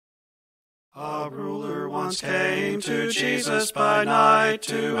A ruler once came to Jesus by night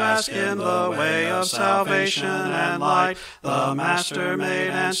to ask him the way of salvation and light. The Master made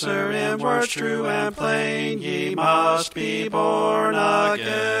answer in words true and plain, ye must be born again.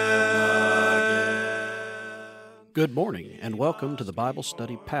 Good morning, and welcome to the Bible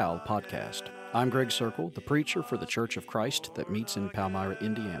Study PAL podcast. I'm Greg Circle, the preacher for the Church of Christ that meets in Palmyra,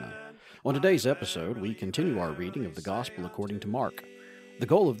 Indiana. On today's episode, we continue our reading of the Gospel according to Mark. The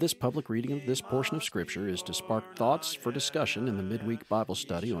goal of this public reading of this portion of Scripture is to spark thoughts for discussion in the midweek Bible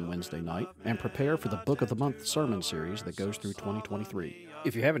study on Wednesday night and prepare for the Book of the Month sermon series that goes through 2023.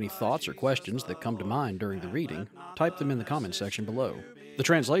 If you have any thoughts or questions that come to mind during the reading, type them in the comment section below. The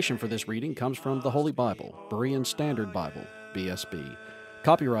translation for this reading comes from the Holy Bible, Berean Standard Bible, BSB.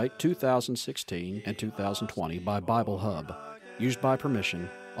 Copyright 2016 and 2020 by Bible Hub. Used by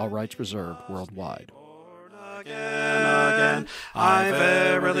permission, all rights reserved worldwide. Again, I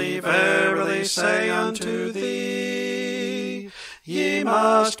verily, verily say unto thee, ye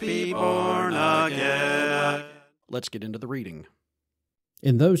must be born again. Let's get into the reading.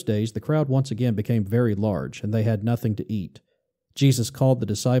 In those days the crowd once again became very large, and they had nothing to eat. Jesus called the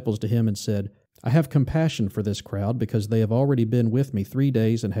disciples to him and said, I have compassion for this crowd, because they have already been with me 3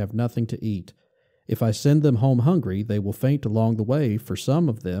 days and have nothing to eat. If I send them home hungry, they will faint along the way, for some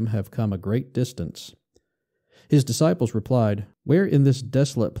of them have come a great distance. His disciples replied, Where in this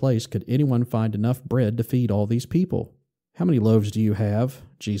desolate place could anyone find enough bread to feed all these people? How many loaves do you have?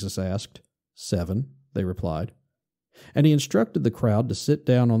 Jesus asked. 7, they replied. And he instructed the crowd to sit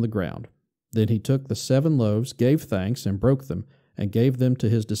down on the ground. Then he took the 7 loaves, gave thanks, and broke them, and gave them to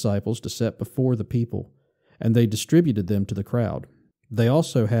his disciples to set before the people. And they distributed them to the crowd. They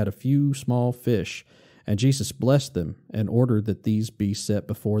also had a few small fish, and Jesus blessed them, and ordered that these be set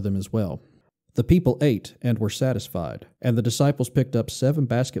before them as well. The people ate and were satisfied, and the disciples picked up 7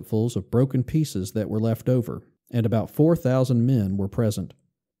 basketfuls of broken pieces that were left over, and about 4,000 men were present.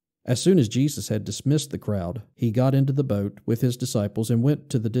 As soon as Jesus had dismissed the crowd, he got into the boat with his disciples and went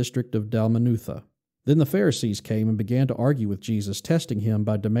to the district of Dalmanutha. Then the Pharisees came and began to argue with Jesus, testing him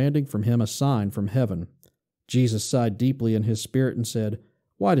by demanding from him a sign from heaven. Jesus sighed deeply in his spirit and said,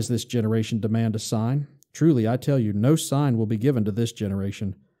 Why does this generation demand a sign? Truly, I tell you, no sign will be given to this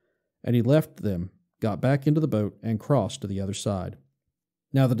generation. And he left them, got back into the boat, and crossed to the other side.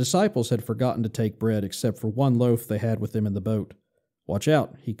 Now the disciples had forgotten to take bread except for 1 loaf they had with them in the boat. Watch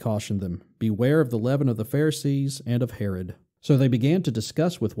out, he cautioned them. Beware of the leaven of the Pharisees and of Herod. So they began to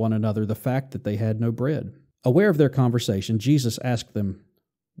discuss with one another the fact that they had no bread. Aware of their conversation, Jesus asked them,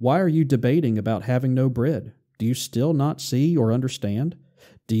 Why are you debating about having no bread? Do you still not see or understand?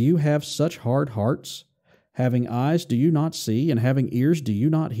 Do you have such hard hearts? Having eyes, do you not see? And having ears, do you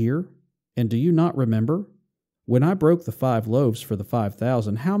not hear? And do you not remember? When I broke the 5 loaves for the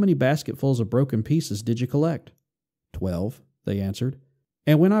 5,000, how many basketfuls of broken pieces did you collect? 12, they answered.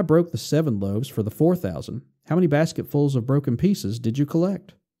 And when I broke the 7 loaves for the 4,000, how many basketfuls of broken pieces did you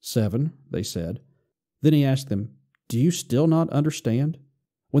collect? 7, they said. Then he asked them, Do you still not understand?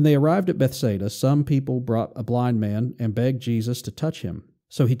 When they arrived at Bethsaida, some people brought a blind man and begged Jesus to touch him.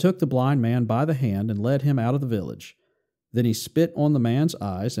 So he took the blind man by the hand and led him out of the village. Then he spit on the man's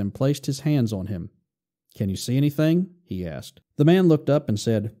eyes and placed his hands on him. Can you see anything? He asked. The man looked up and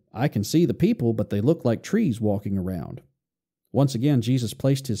said, I can see the people, but they look like trees walking around. Once again Jesus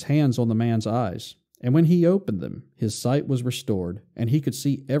placed his hands on the man's eyes, and when he opened them, his sight was restored, and he could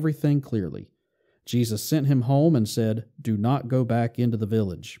see everything clearly. Jesus sent him home and said, Do not go back into the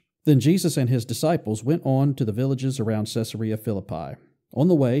village. Then Jesus and his disciples went on to the villages around Caesarea Philippi. On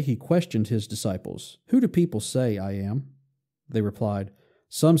the way, he questioned his disciples, Who do people say I am? They replied,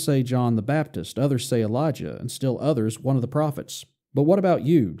 Some say John the Baptist, others say Elijah, and still others one of the prophets. But what about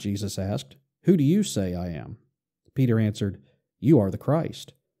you? Jesus asked. Who do you say I am? Peter answered, You are the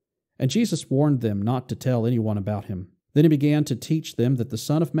Christ. And Jesus warned them not to tell anyone about him. Then he began to teach them that the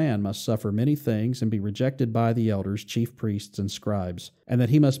Son of Man must suffer many things and be rejected by the elders, chief priests, and scribes, and that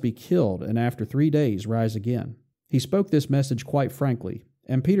he must be killed and after 3 days rise again. He spoke this message quite frankly,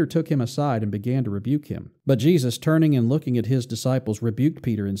 and Peter took him aside and began to rebuke him. But Jesus, turning and looking at his disciples, rebuked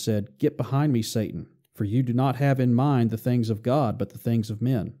Peter and said, Get behind me, Satan, for you do not have in mind the things of God, but the things of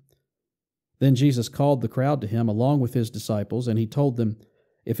men. Then Jesus called the crowd to him along with his disciples, and he told them,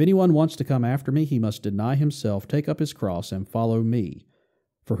 If anyone wants to come after me, he must deny himself, take up his cross, and follow me.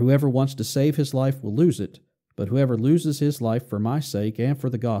 For whoever wants to save his life will lose it, but whoever loses his life for my sake and for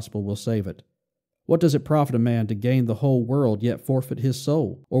the gospel will save it. What does it profit a man to gain the whole world, yet forfeit his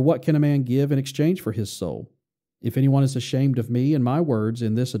soul? Or what can a man give in exchange for his soul? If anyone is ashamed of me and my words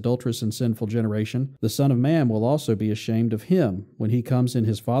in this adulterous and sinful generation, the Son of Man will also be ashamed of him when he comes in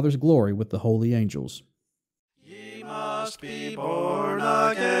his Father's glory with the holy angels. Ye must be born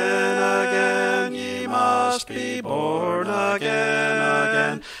again, ye must be born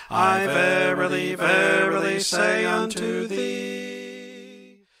again. I verily, verily say unto thee.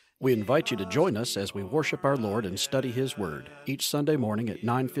 We invite you to join us as we worship our Lord and study His Word each Sunday morning at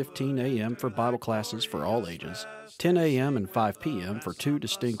 9:15 a.m. for Bible classes for all ages, 10 a.m. and 5 p.m. for 2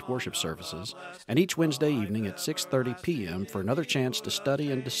 distinct worship services, and each Wednesday evening at 6:30 p.m. for another chance to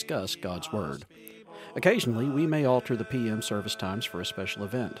study and discuss God's Word. Occasionally, we may alter the p.m. service times for a special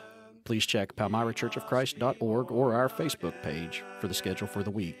event. Please check PalmyraChurchOfChrist.org or our Facebook page for the schedule for the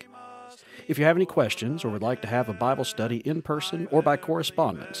week. If you have any questions or would like to have a Bible study in person or by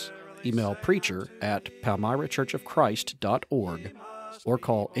correspondence, email preacher@PalmyraChurchOfChrist.org or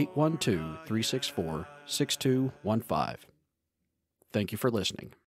call 812-364-6215. Thank you for listening.